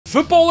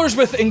Footballers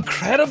with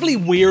incredibly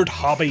weird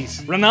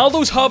hobbies.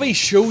 Ronaldo's hobby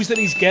shows that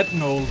he's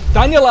getting old.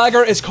 Daniel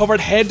Agger is covered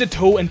head to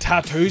toe in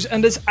tattoos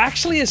and is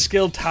actually a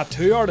skilled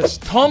tattoo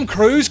artist. Tom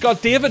Cruise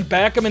got David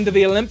Beckham into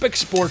the Olympic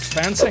sport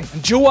fencing.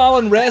 And Joe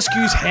Allen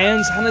rescues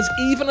hens and has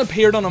even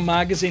appeared on a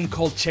magazine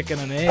called Chicken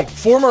and Egg.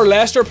 Former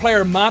Leicester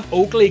player Matt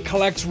Oakley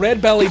collects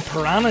red-bellied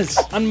piranhas.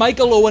 And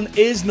Michael Owen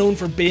is known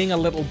for being a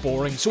little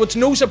boring, so it's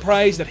no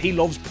surprise that he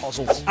loves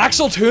puzzles.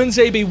 Axel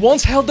Tuanzebe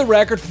once held the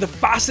record for the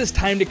fastest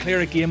time to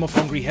clear a game of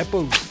Hungry Hippos.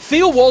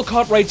 Theo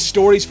Walcott writes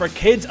stories for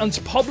kids and's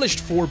published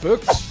 4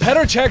 books.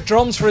 Petr Cech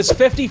drums for his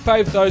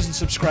 55,000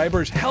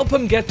 subscribers. Help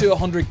him get to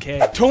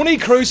 100k. Tony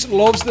Cruz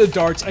loves the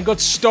darts and got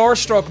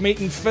starstruck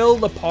meeting Phil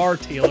the Power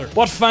Taylor.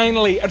 But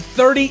finally, at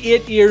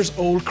 38 years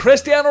old,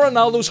 Cristiano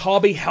Ronaldo's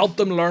hobby helped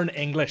him learn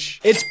English.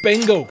 It's bingo.